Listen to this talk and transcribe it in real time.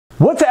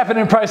What's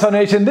happening, PricePlow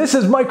Nation? This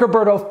is Mike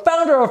Roberto,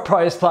 founder of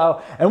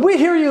PricePlow, and we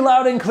hear you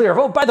loud and clear.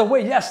 Oh, by the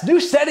way, yes, new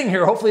setting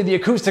here. Hopefully the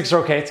acoustics are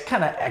okay. It's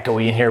kind of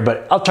echoey in here,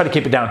 but I'll try to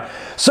keep it down.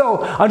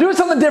 So I'm doing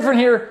something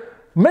different here.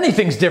 Many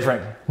things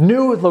different.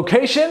 New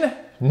location,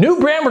 new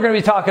brand we're going to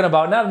be talking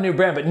about. Not a new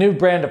brand, but new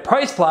brand to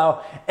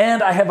PricePlow.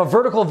 And I have a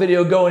vertical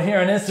video going here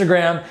on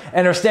Instagram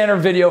and a standard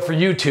video for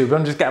YouTube.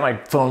 I'm just got my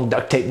phone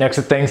duct tape next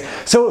to things.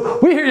 So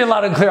we hear you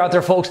loud and clear out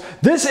there, folks.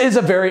 This is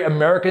a very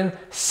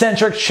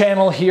American-centric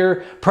channel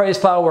here,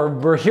 PricePlow.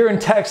 We're here in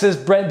Texas,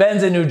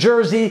 Ben's in New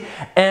Jersey,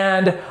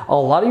 and a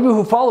lot of you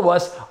who follow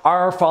us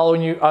are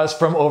following us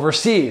from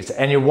overseas,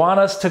 and you want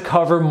us to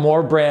cover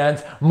more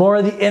brands, more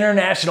of the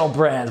international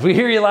brands. We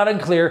hear you loud and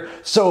clear.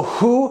 So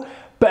who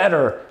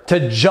better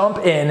to jump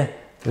in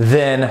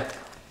than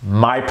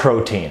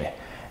MyProtein?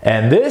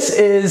 And this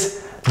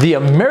is the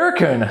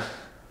American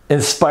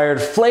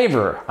inspired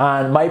flavor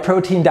on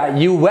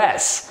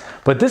myprotein.us,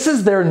 but this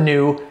is their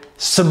new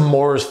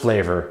S'MORES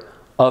flavor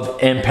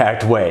of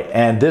Impact Whey.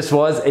 And this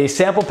was a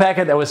sample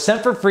packet that was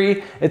sent for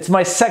free. It's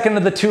my second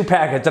of the 2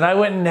 packets, and I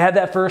went and had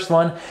that first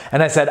one,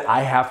 and I said,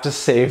 I have to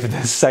save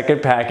this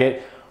second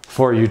packet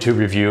for a YouTube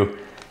review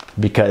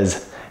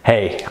because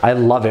hey, I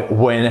love it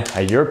when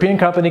a European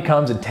company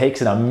comes and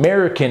takes an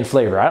American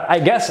flavor. I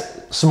guess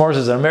S'MORES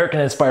is an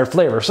American-inspired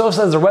flavor. So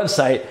says their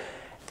website,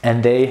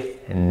 and they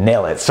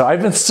nail it. So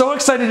I've been so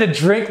excited to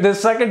drink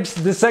this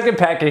second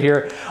packet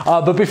here.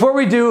 But before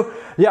we do,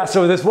 yeah,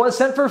 so this was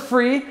sent for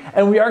free,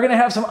 and we are gonna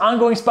have some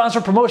ongoing sponsor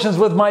promotions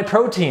with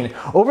MyProtein.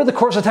 Over the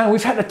course of time,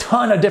 we've had a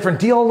ton of different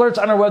deal alerts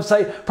on our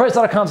website,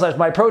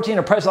 pricePlow.com/myprotein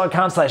or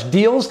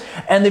pricePlow.com/deals,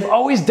 and they've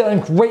always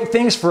done great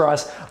things for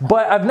us,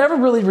 but I've never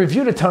really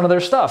reviewed a ton of their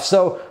stuff.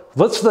 So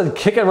let's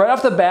kick it right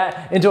off the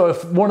bat into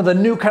one of the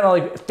new kind of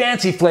like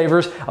fancy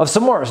flavors of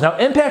S'MORES. Now,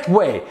 Impact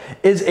Whey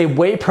is a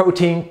whey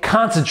protein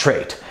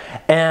concentrate.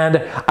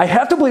 And I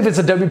have to believe it's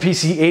a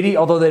WPC 80,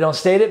 although they don't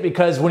state it,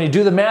 because when you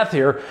do the math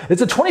here,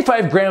 it's a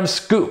 25-gram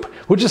scoop,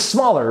 which is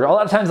smaller. A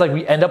lot of times like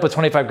we end up with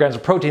 25 grams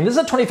of protein. This is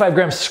a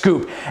 25-gram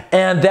scoop,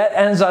 and that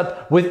ends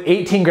up with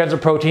 18 grams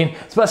of protein.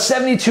 It's about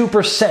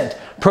 72%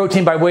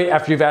 protein by weight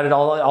after you've added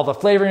all the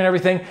flavoring and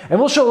everything. And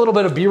we'll show a little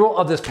bit of B-roll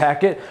of this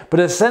packet, but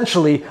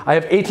essentially I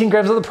have 18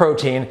 grams of the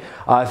protein,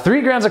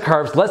 3 grams of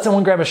carbs, less than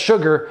 1 gram of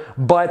sugar,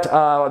 but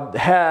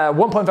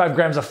 1.5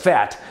 grams of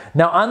fat.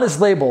 Now on this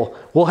label,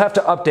 we'll have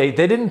to update.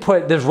 They didn't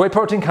put, there's whey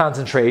protein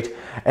concentrate,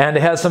 and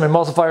it has some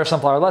emulsifier,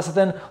 sunflower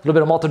lecithin, a little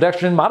bit of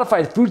maltodextrin,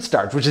 modified food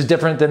starch, which is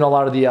different than a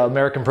lot of the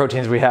American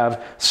proteins we have,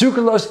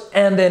 sucralose,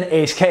 and then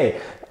ACE-K.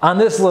 On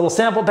this little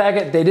sample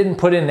packet, they didn't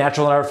put in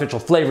natural and artificial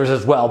flavors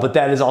as well, but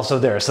that is also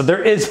there. So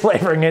there is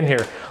flavoring in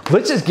here.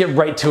 Let's just get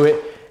right to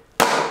it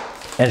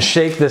and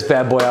shake this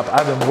bad boy up.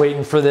 I've been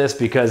waiting for this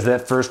because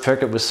that first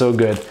packet was so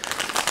good.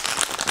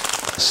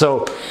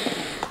 So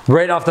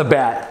right off the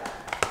bat,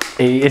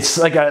 it's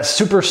like a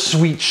super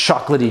sweet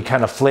chocolatey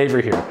kind of flavor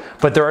here,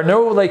 but there are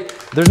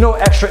there's no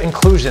extra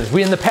inclusions.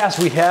 In the past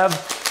we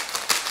have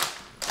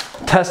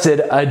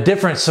tested a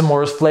different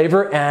S'MORES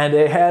flavor, and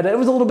it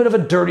was a little bit of a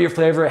dirtier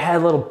flavor. It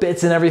had little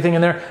bits and everything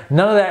in there.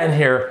 None of that in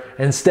here.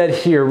 Instead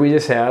here we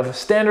just have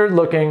standard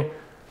looking,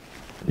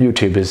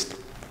 YouTube is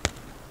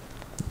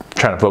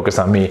trying to focus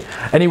on me.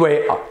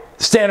 Anyway,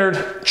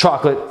 standard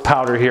chocolate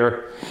powder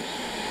here,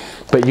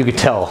 but you could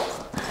tell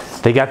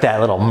they got that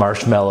little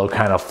marshmallow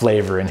kind of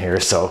flavor in here.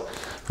 So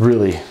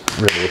really,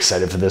 really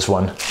excited for this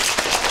one.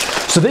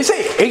 So they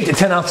say 8 to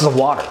 10 ounces of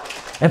water.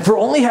 And for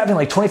only having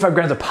like 25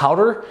 grams of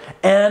powder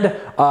and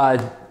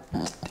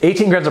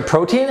 18 grams of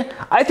protein,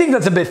 I think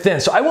that's a bit thin.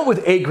 So I went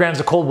with 8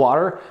 grams of cold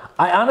water.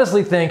 I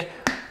honestly think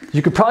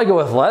you could probably go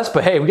with less,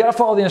 but hey, we gotta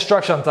follow the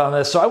instructions on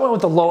this. So I went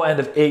with the low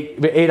end of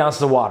 8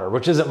 ounces of water,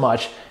 which isn't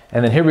much.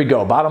 And then here we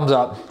go, bottoms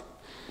up.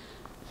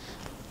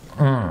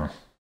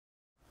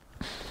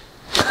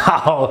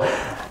 Oh,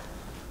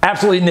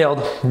 absolutely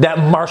nailed that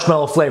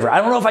marshmallow flavor. I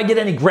don't know if I get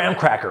any graham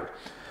cracker,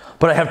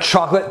 but I have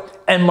chocolate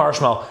and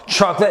marshmallow,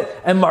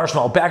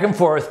 back and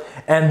forth.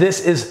 And this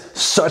is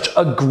such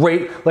a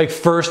great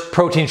first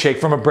protein shake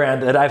from a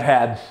brand that I've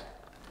had.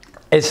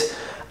 It's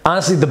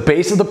honestly the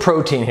base of the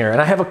protein here.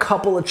 And I have a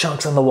couple of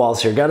chunks on the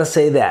walls here, gotta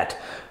say that.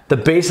 The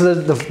base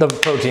of the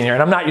protein here,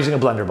 and I'm not using a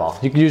blender ball.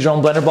 You can use your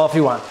own blender ball if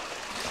you want.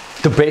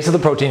 The base of the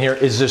protein here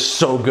is just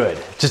so good.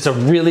 Just a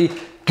really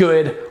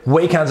good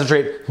whey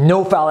concentrate,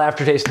 no foul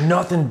aftertaste,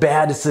 nothing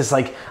bad. It's just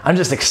like, I'm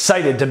just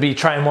excited to be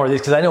trying more of these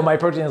because I know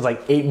MyProtein has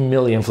like 8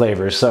 million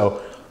flavors.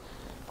 So,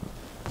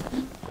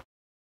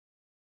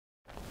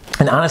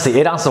 and honestly,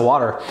 8 ounces of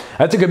water,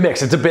 that's a good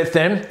mix. It's a bit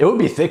thin. It would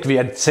be thick if you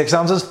had 6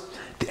 ounces.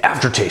 The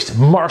aftertaste,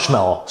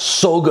 marshmallow,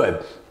 so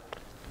good.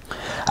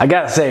 I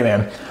gotta say,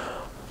 man,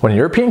 when a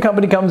European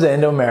company comes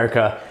into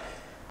America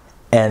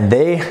and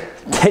they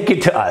take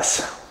it to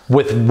us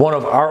with one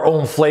of our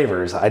own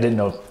flavors, I didn't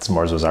know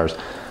S'MORES was ours,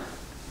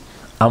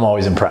 I'm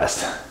always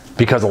impressed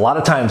because a lot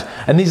of times,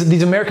 and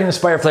these American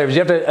inspired flavors, you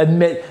have to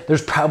admit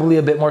there's probably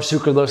a bit more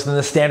sucralose than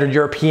the standard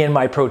European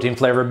MyProtein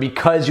flavor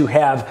because you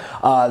have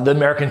the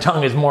American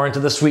tongue is more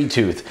into the sweet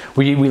tooth.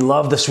 We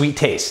love the sweet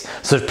taste.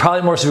 So there's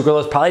probably more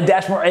sucralose, probably a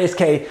dash more ASK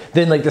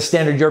than like the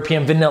standard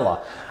European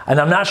vanilla. And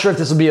I'm not sure if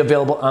this will be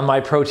available on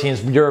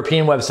MyProtein's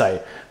European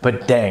website,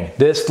 but dang,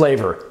 this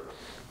flavor,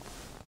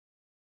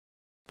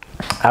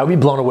 I would be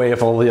blown away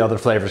if all the other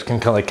flavors can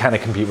kind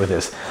of compete with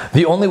this.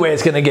 The only way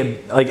it's gonna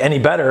get like any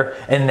better,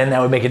 and then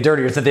that would make it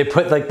dirtier, is that they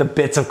put like the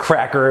bits of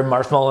cracker and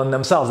marshmallow in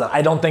themselves. And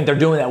I don't think they're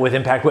doing that with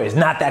Impact Whey. It's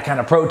not that kind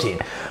of protein.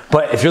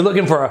 But if you're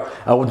looking for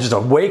just a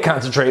whey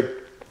concentrate,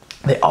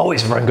 they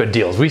always run good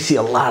deals. We see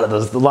a lot of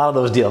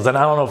those deals, and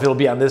I don't know if it'll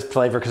be on this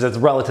flavor because it's a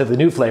relatively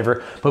new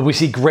flavor, but we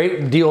see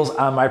great deals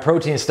on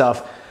MyProtein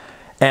stuff.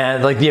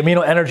 And like the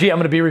amino energy, I'm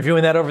gonna be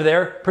reviewing that over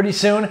there pretty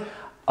soon.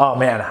 Oh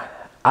man,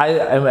 I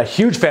am a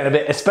huge fan of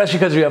it, especially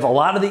because we have a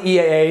lot of the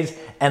EAAs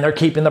and they're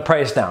keeping the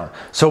price down.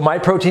 So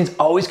MyProtein's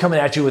always coming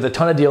at you with a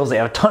ton of deals. They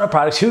have a ton of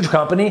products, huge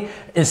company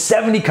in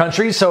 70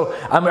 countries. So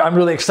I'm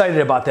really excited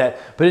about that.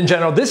 But in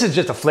general, this is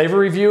just a flavor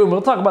review, and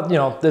we'll talk about, you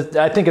know,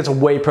 I think it's a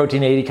whey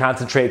protein 80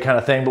 concentrate kind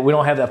of thing, but we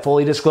don't have that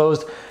fully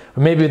disclosed.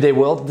 Maybe they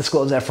will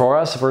disclose that for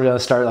us if we're gonna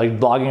start like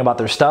blogging about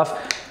their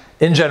stuff.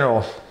 In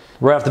general,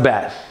 right off the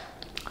bat,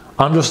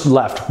 I'm just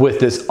left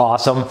with this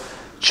awesome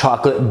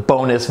chocolate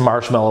bonus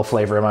marshmallow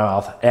flavor in my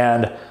mouth,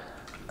 and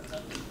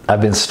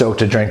I've been stoked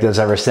to drink this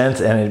ever since,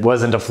 and it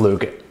wasn't a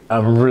fluke.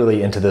 I'm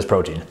really into this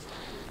protein.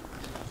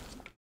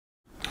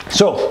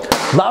 So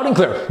loud and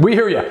clear, we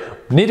hear you.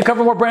 Need to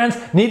cover more brands,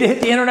 need to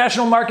hit the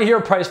international market here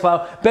at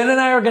PricePlow. Ben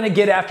and I are gonna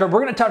get after it. We're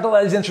gonna talk to a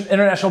lot of these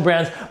international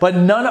brands, but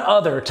none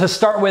other to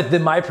start with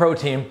than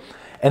MyProtein.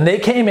 And they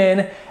came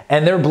in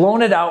and they're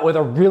blowing it out with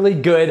a really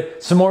good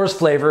s'mores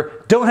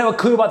flavor. Don't have a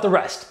clue about the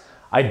rest.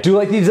 I do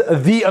like these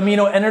the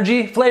amino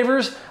energy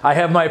flavors. I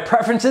have my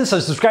preferences,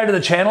 so subscribe to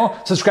the channel.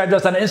 Subscribe to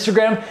us on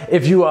Instagram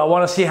if you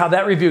want to see how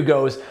that review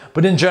goes.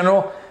 But in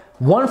general,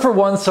 1 for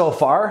 1 so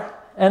far.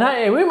 And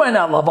we might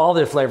not love all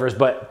their flavors,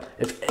 but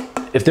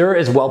if they're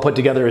as well put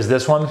together as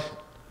this one,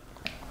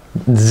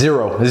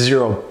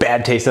 zero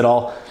bad taste at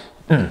all.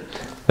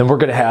 Then we're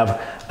gonna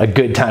have a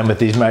good time with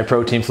these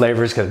MyProtein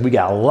flavors because we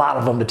got a lot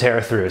of them to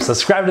tear through.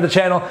 Subscribe to the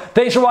channel.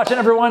 Thanks for watching,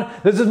 everyone.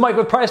 This is Mike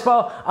with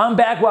PricePlow. I'm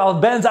back while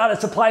Ben's out at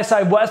Supply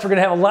Side West. We're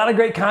gonna have a lot of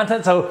great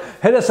content, so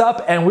hit us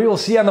up and we will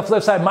see you on the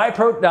flip side.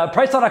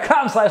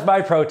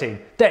 PricePlow.com/MyProtein.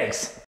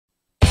 Thanks.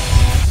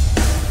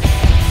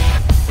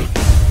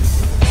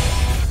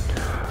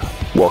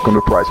 Welcome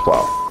to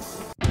PricePlow.